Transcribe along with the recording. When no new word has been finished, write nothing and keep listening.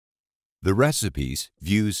The recipes,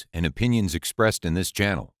 views, and opinions expressed in this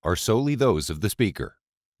channel are solely those of the speaker.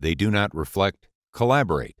 They do not reflect,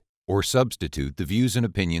 collaborate, or substitute the views and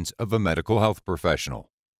opinions of a medical health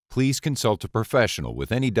professional. Please consult a professional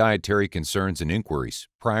with any dietary concerns and inquiries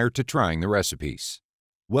prior to trying the recipes.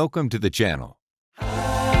 Welcome to the channel.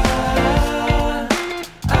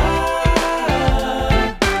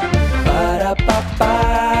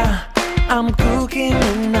 I'm cooking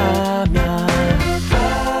with Namia.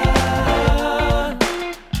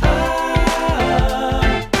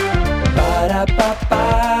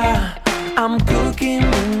 I'm cooking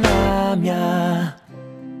with Namia.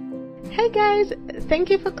 Hey guys, thank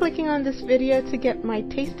you for clicking on this video to get my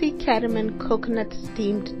tasty cardamom coconut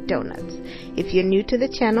steamed donuts. If you're new to the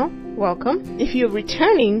channel, welcome. If you're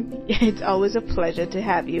returning, it's always a pleasure to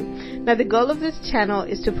have you. Now the goal of this channel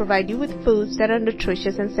is to provide you with foods that are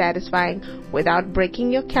nutritious and satisfying without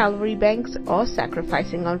breaking your calorie banks or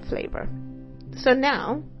sacrificing on flavor. So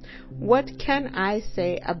now, what can I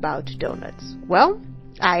say about donuts? Well,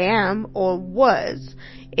 I am or was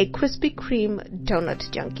a Krispy Kreme donut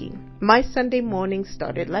junkie. My Sunday morning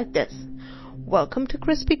started like this. Welcome to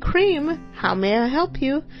Krispy Kreme. How may I help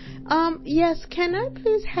you? Yes, can I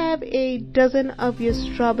please have a dozen of your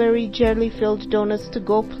strawberry jelly-filled donuts to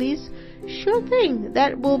go, please? Sure thing.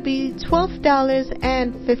 That will be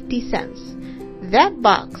 $12.50. That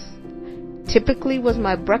box typically was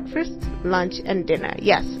my breakfast, lunch, and dinner.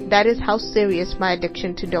 Yes, that is how serious my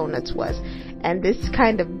addiction to donuts was. And this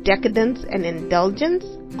kind of decadence and indulgence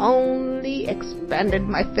only expanded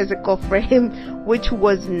my physical frame, which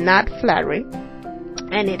was not flattering.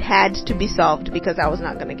 And it had to be solved because I was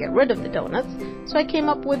not going to get rid of the donuts. So I came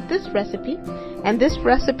up with this recipe. And this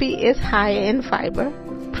recipe is high in fiber,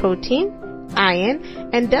 protein, iron,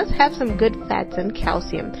 and does have some good fats and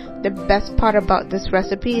calcium. The best part about this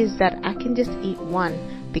recipe is that I can just eat one,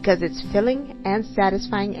 because it's filling and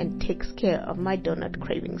satisfying and takes care of my donut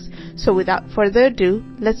cravings. So without further ado,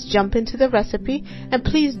 let's jump into the recipe, and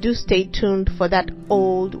please do stay tuned for that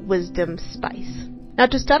old wisdom spice. Now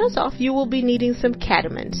to start us off, you will be needing some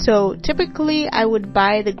cardamom. So typically I would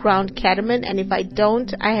buy the ground cardamom, and if I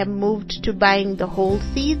don't, I have moved to buying the whole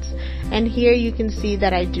seeds. And here you can see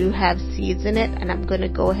that I do have seeds in it, and I'm going to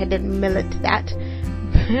go ahead and millet that.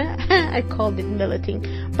 I called it milleting,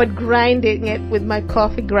 but grinding it with my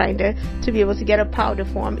coffee grinder to be able to get a powder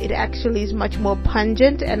form. It actually is much more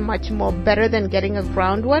pungent and much more better than getting a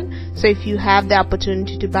ground one. So if you have the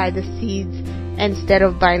opportunity to buy the seeds instead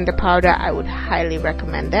of buying the powder, I would highly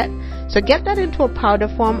recommend that. So get that into a powder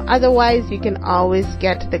form. Otherwise, you can always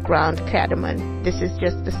get the ground cardamom. This is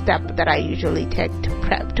just the step that I usually take to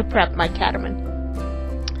prep my cardamom.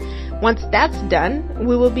 Once that's done,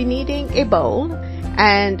 we will be needing a bowl,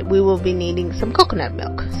 and we will be needing some coconut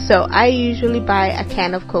milk. So I usually buy a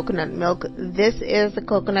can of coconut milk. This is the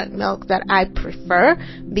coconut milk that I prefer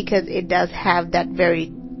because it does have that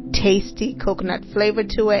very tasty coconut flavor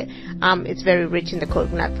to it. It's very rich in the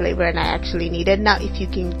coconut flavor, and I actually need it. Now if you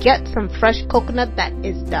can get some fresh coconut, that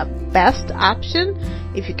is the best option.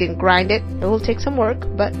 If you can grind it, it will take some work,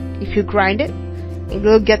 but if you grind it,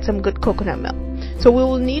 you'll get some good coconut milk. So we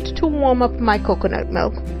will need to warm up my coconut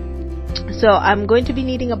milk. So I'm going to be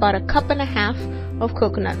needing about 1.5 cups of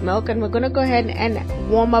coconut milk, and we're going to go ahead and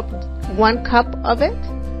warm up 1 cup of it.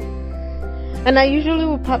 And I usually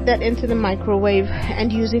will pop that into the microwave,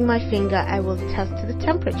 and using my finger I will test the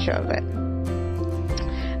temperature of it.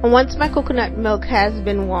 And once my coconut milk has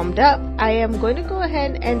been warmed up, I am going to go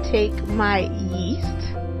ahead and take my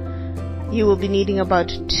yeast. You will be needing about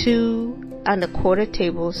 2¼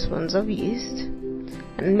 tablespoons of yeast,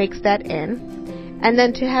 and mix that in. And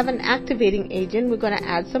then to have an activating agent, we're going to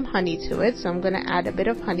add some honey to it. So I'm going to add a bit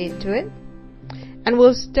of honey to it. And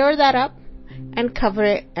we'll stir that up and cover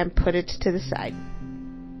it and put it to the side.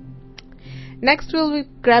 Next, we'll be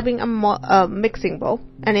grabbing a mixing bowl.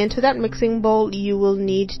 And into that mixing bowl, you will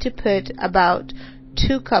need to put about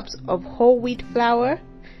 2 cups of whole wheat flour,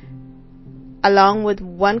 along with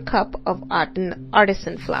 1 cup of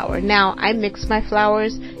artisan flour. Now I mix my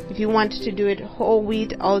flours. If you want to do it whole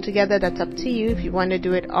wheat all together, that's up to you. If you want to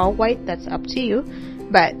do it all white, that's up to you,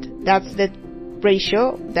 but that's the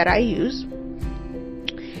ratio that I use.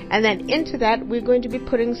 And then into that, we're going to be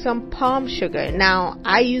putting some palm sugar. Now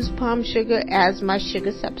I use palm sugar as my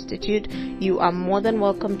sugar substitute. You are more than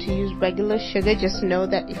welcome to use regular sugar. Just know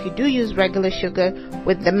that if you do use regular sugar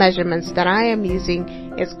with the measurements that I am using,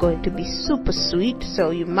 it's going to be super sweet. So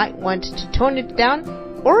you might want to tone it down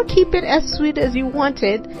or keep it as sweet as you want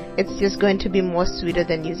it. It's just going to be more sweeter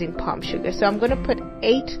than using palm sugar. So I'm going to put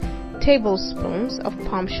 8 tablespoons of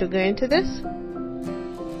palm sugar into this.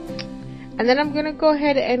 And then I'm gonna go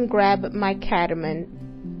ahead and grab my cardamom,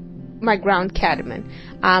 my ground cardamom.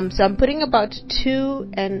 So I'm putting about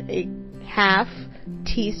 2.5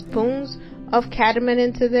 teaspoons of cardamom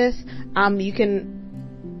into this. You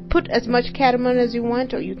can put as much cardamom as you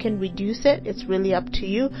want, or you can reduce it. It's really up to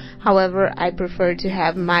you. However, I prefer to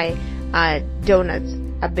have my donuts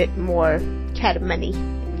a bit more cardamom-y.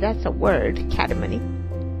 That's a word, cardamom-y.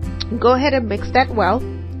 Go ahead and mix that well.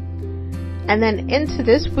 And then into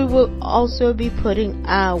this, we will also be putting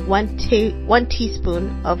 1 teaspoon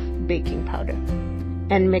of baking powder,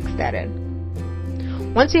 and mix that in.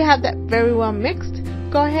 Once you have that very well mixed,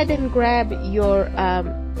 go ahead and grab your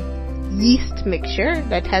yeast mixture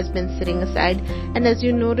that has been sitting aside, and as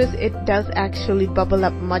you notice, it does actually bubble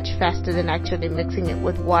up much faster than actually mixing it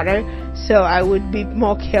with water, so I would be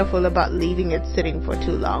more careful about leaving it sitting for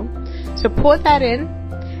too long. So pour that in,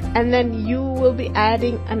 and then you will be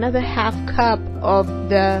adding another 1/2 cup of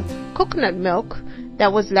the coconut milk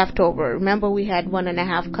that was left over. Remember, we had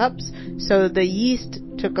 1.5 cups, so the yeast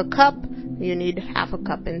took a cup. You need 1/2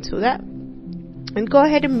 cup into that, and go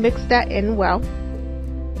ahead and mix that in well.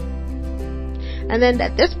 And then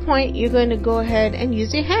at this point, you're going to go ahead and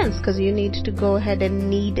use your hands, because you need to go ahead and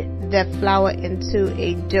knead the flour into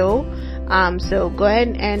a dough. So go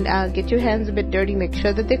ahead and get your hands a bit dirty, make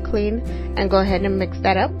sure that they're clean, and go ahead and mix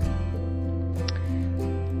that up.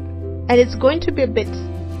 And it's going to be a bit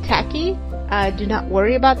tacky. Do not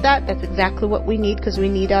worry about that. That's exactly what we need, because we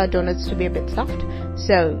need our donuts to be a bit soft.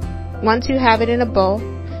 So once you have it in a bowl,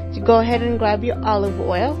 you go ahead and grab your olive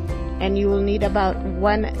oil, and you will need about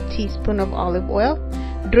 1 teaspoon of olive oil.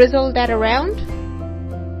 Drizzle that around,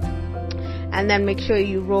 and then make sure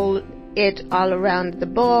you roll it all around the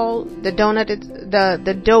bowl, the donut,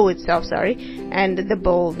 the dough itself, and the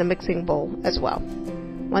bowl, the mixing bowl as well.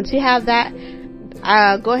 Once you have that,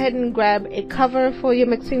 go ahead and grab a cover for your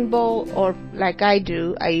mixing bowl, or like I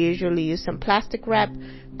do, I usually use some plastic wrap.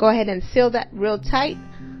 Go ahead and seal that real tight.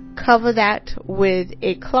 Cover that with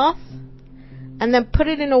a cloth, and then put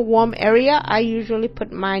it in a warm area. I usually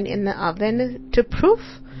put mine in the oven to proof,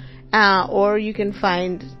 or you can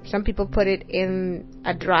find some people put it in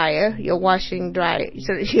a dryer, your washing dryer,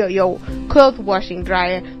 so your clothes washing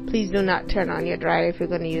dryer. Please do not turn on your dryer if you're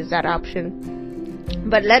going to use that option.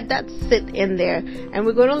 But let that sit in there, and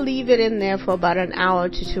we're going to leave it in there for about 1 hour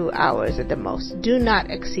to 2 hours at the most. Do not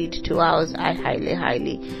exceed 2 hours. I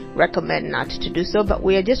highly recommend not to do so, but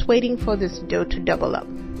we are just waiting for this dough to double up.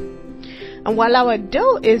 And while our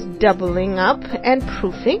dough is doubling up and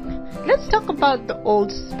proofing, let's talk about the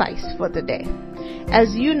old spice for the day.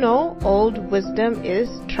 As you know, old wisdom is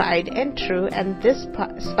tried and true, and this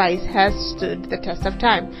spice has stood the test of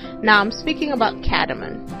time. Now, I'm speaking about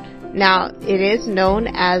cardamom. Now, it is known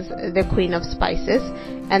as the queen of spices,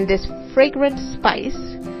 and this fragrant spice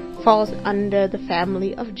falls under the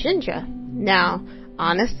family of ginger. Now,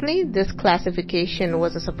 honestly, this classification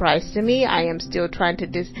was a surprise to me. I am still trying to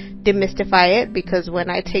demystify it, because when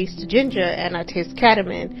I taste ginger and I taste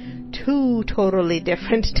cardamom, 2 totally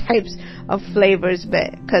different types of flavors,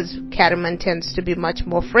 because cardamom tends to be much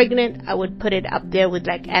more fragrant. I would put it up there with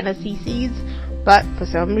like aniseed seeds, but for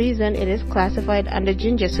some reason it is classified under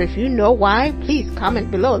ginger. So if you know why, please comment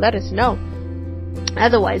below, let us know.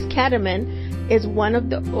 Otherwise, cardamom is one of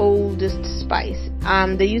the oldest spice.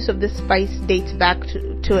 The use of this spice dates back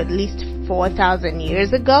to at least 4,000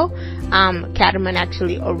 years ago. Cardamom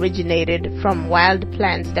actually originated from wild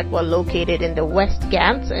plants that were located in the West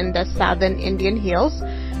Ghats in the southern Indian hills.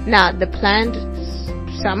 Now, the plant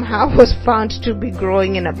somehow was found to be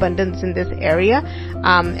growing in abundance in this area,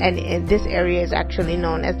 and this area is actually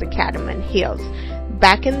known as the Cardamom Hills.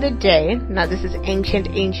 Back in the day, now this is ancient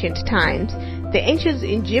times, the ancient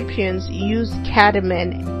Egyptians used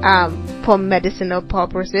cardamom for medicinal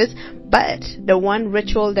purposes, but the one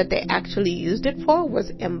ritual that they actually used it for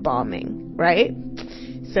was embalming, right?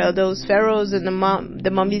 So those pharaohs and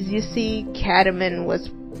the mummies you see, cardamom was,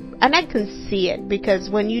 and I can see it, because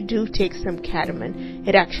when you do take some cardamom,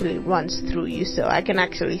 it actually runs through you, so I can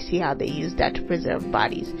actually see how they use that to preserve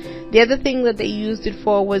bodies. The other thing that they used it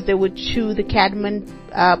for was they would chew the cardamom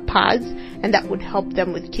pods, and that would help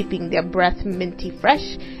them with keeping their breath minty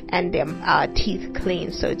fresh and their teeth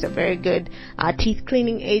clean. So it's a very good teeth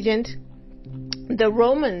cleaning agent. The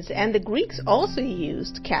Romans and the Greeks also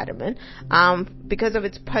used cardamom because of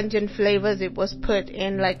its pungent flavors. It was put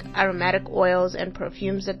in like aromatic oils and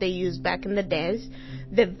perfumes that they used back in the days.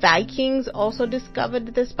 The Vikings also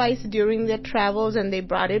discovered the spice during their travels, and they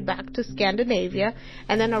brought it back to Scandinavia.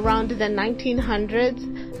 And then around the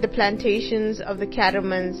 1900s, the plantations of the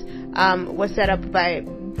cardamoms were set up by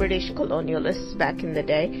British colonialists back in the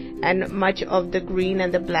day, and much of the green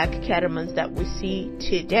and the black cardamoms that we see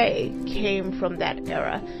today came from that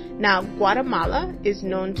era. Now, Guatemala is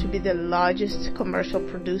known to be the largest commercial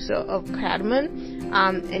producer of cardamom.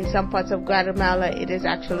 In some parts of Guatemala, it is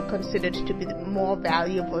actually considered to be more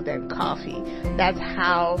valuable than coffee. That's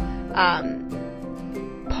how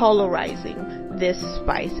polarizing this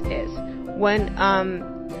spice is.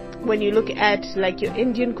 When you look at like your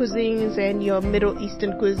Indian cuisines and your Middle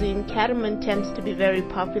Eastern cuisine, cardamom tends to be very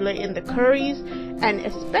popular in the curries and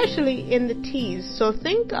especially in the teas. So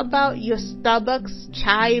think about your Starbucks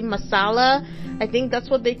chai masala. I think that's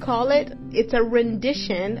what they call it. It's a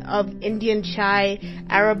rendition of Indian chai,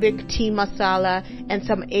 Arabic tea masala, and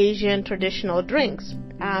some Asian traditional drinks.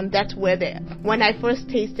 That's where when I first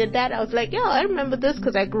tasted that, I was like, yeah, I remember this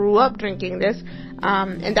because I grew up drinking this.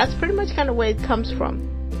 And that's pretty much kind of where it comes from.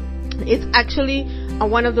 It's actually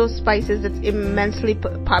one of those spices that's immensely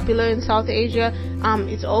popular in South Asia.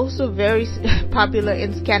 It's also very popular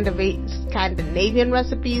in Scandinavian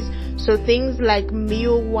recipes. So things like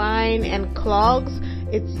meal wine and clogs,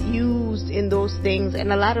 it's used in those things,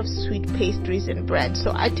 and a lot of sweet pastries and bread.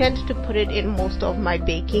 So I tend to put it in most of my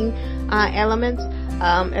baking elements,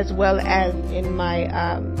 as well as in my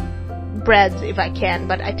breads if I can,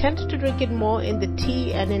 but I tend to drink it more in the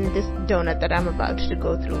tea and in this donut that I'm about to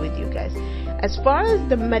go through with you guys. As far as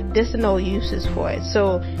the medicinal uses for it,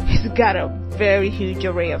 so it's got a very huge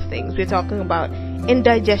array of things. We're talking about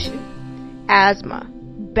indigestion, asthma,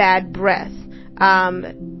 bad breath,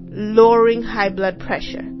 lowering high blood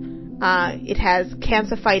pressure. It has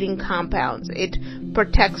cancer-fighting compounds. It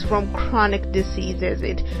protects from chronic diseases.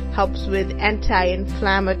 It helps with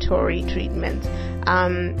anti-inflammatory treatments.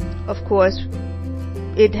 Of course,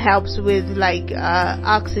 it helps with like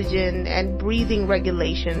oxygen and breathing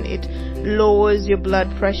regulation. It lowers your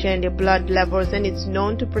blood pressure and your blood levels, and it's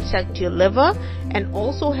known to protect your liver and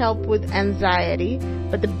also help with anxiety.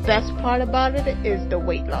 But the best part about it is the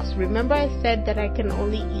weight loss. Remember I said that I can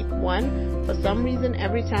only eat one? For some reason,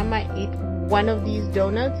 every time I eat one of these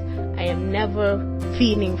donuts, I am never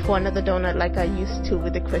feeling for another donut like I used to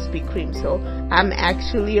with the Krispy Kreme. So I'm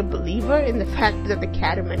actually a believer in the fact that the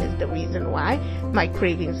cardamom is the reason why my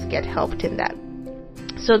cravings get helped in that.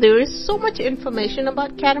 So there is so much information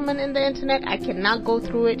about cardamom in the internet. I cannot go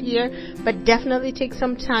through it here, but definitely take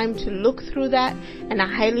some time to look through that, and I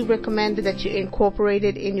highly recommend that you incorporate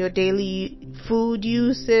it in your daily food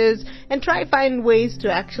uses and try find ways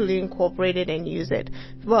to actually incorporate it and use it.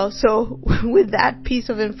 Well, so with that piece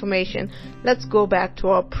of information, let's go back to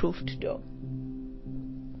our proofed dough.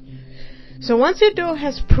 So once your dough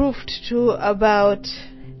has proofed to about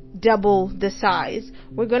double the size,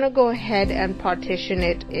 we're going to go ahead and partition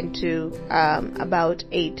it into about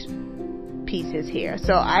 8 pieces here.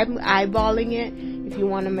 So I'm eyeballing it. If you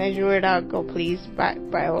want to measure it out, go please,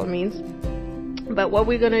 by all means. But what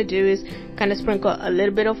we're going to do is kind of sprinkle a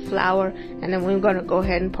little bit of flour, and then we're going to go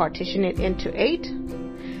ahead and partition it into 8.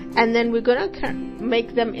 And then we're going to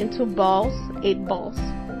make them into balls, 8 balls.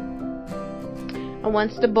 And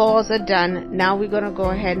once the balls are done, now we're going to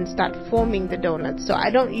go ahead and start forming the donuts. So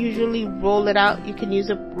I don't usually roll it out. You can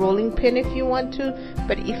use a rolling pin if you want to,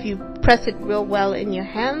 but if you press it real well in your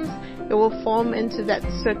hands, it will form into that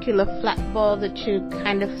circular flat ball that you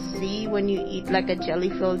kind of see when you eat like a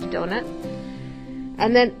jelly-filled donut.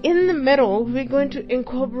 And then in the middle, we're going to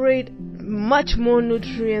incorporate much more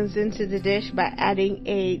nutrients into the dish by adding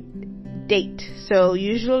a date. So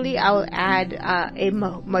usually I'll add a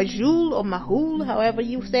majul or mahul, however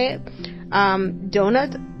you say it,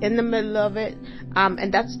 donut in the middle of it,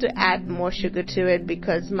 and that's to add more sugar to it,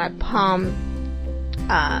 because my palm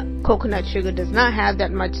coconut sugar does not have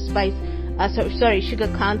that much spice. Sugar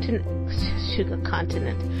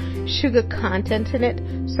content in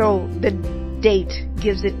it. So the date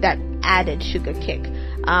gives it that added sugar kick.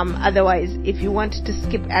 Otherwise, if you want to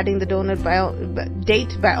skip adding the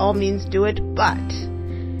date, by all means do it.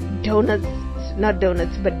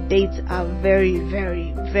 But dates are very,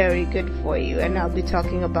 very, very good for you, and I'll be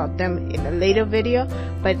talking about them in a later video.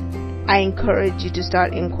 But I encourage you to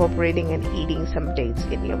start incorporating and eating some dates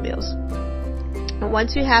in your meals. And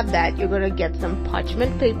once you have that, you're going to get some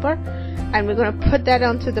parchment paper, and we're going to put that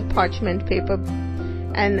onto the parchment paper,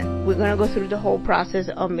 and we're going to go through the whole process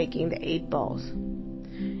of making the 8 balls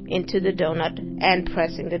into the donut and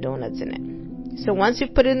pressing the donuts in it. So once you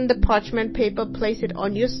put it in the parchment paper, place it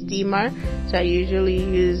on your steamer. So I usually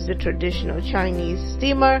use the traditional Chinese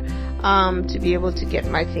steamer to be able to get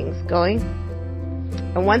my things going.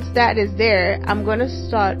 And once that is there, I'm going to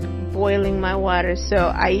start boiling my water. So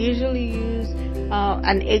I usually use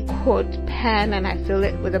an 8-quart pan, and I fill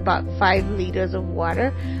it with about 5 liters of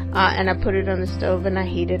water, and I put it on the stove and I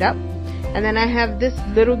heat it up. And then I have this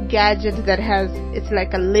little gadget that it's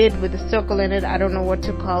like a lid with a circle in it. I don't know what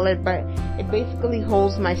to call it, but it basically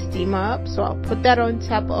holds my steamer up. So I'll put that on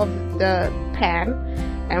top of the pan,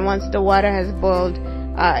 and once the water has boiled,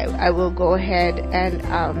 I will go ahead and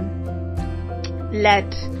let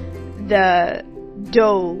the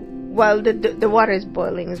dough, while the water is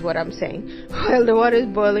boiling is what I'm saying. While the water is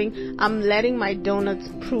boiling, I'm letting my donuts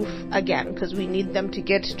proof again, because we need them to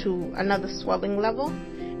get to another swelling level.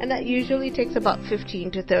 And that usually takes about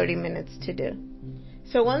 15 to 30 minutes to do.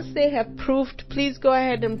 So once they have proofed, please go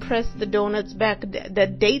ahead and press the donuts back, the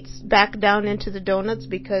dates back down into the donuts,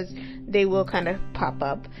 because they will kind of pop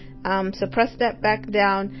up. So press that back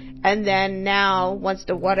down, and then now, once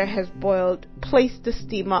the water has boiled, place the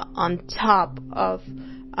steamer on top of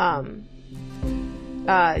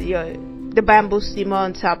the bamboo steamer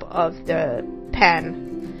on top of the pan.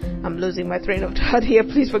 I'm losing my train of thought here,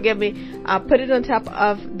 please forgive me. Put it on top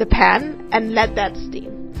of the pan and let that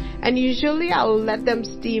steam. And usually I'll let them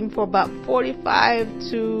steam for about 45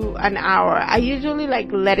 to an hour. I usually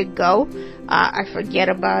let it go. I forget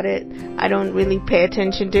about it. I don't really pay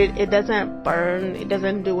attention to it. It doesn't burn. It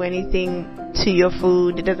doesn't do anything to your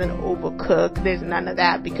food. It doesn't overcook. There's none of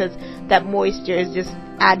that, because that moisture is just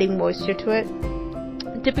adding moisture to it.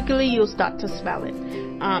 Typically you'll start to smell it.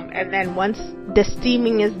 And then once the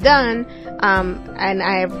steaming is done, and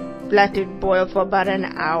I have let it boil for about an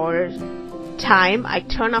hour time, I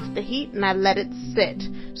turn off the heat and I let it sit.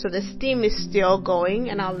 So the steam is still going,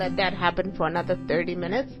 and I'll let that happen for another 30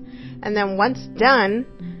 minutes. And then once done,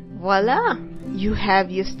 voila, you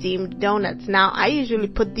have your steamed donuts. Now, I usually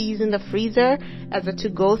put these in the freezer as a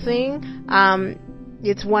to-go thing.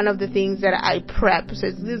 It's one of the things that I prep. So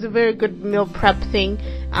it's a very good meal prep thing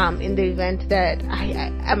in the event that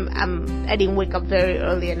I didn't wake up very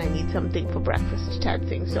early and I need something for breakfast type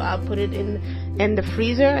thing. So I'll put it in the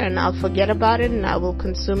freezer, and I'll forget about it, and I will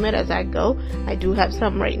consume it as I go. I do have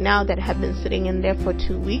some right now that have been sitting in there for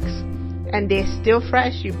 2 weeks, and they're still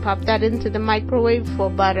fresh. You pop that into the microwave for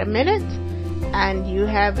about a minute, and you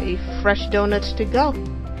have a fresh donut to go.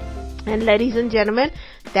 And ladies and gentlemen,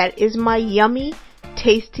 that is my yummy,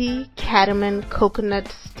 tasty cardamom coconut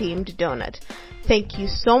steamed donut. Thank you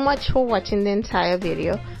so much for watching the entire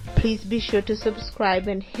video. Please be sure to subscribe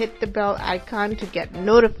and hit the bell icon to get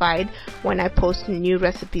notified when I post new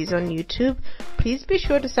recipes on YouTube. Please be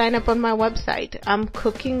sure to sign up on my website. I'm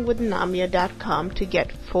cookingwithnamia.com to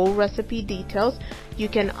get full recipe details. You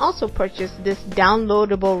can also purchase this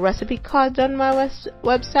downloadable recipe cards on my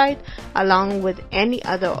website, along with any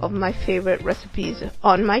other of my favorite recipes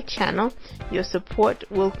on my channel. Your support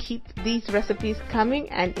will keep these recipes coming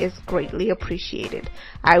and is greatly appreciated.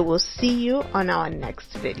 I will see you on our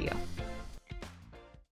next video.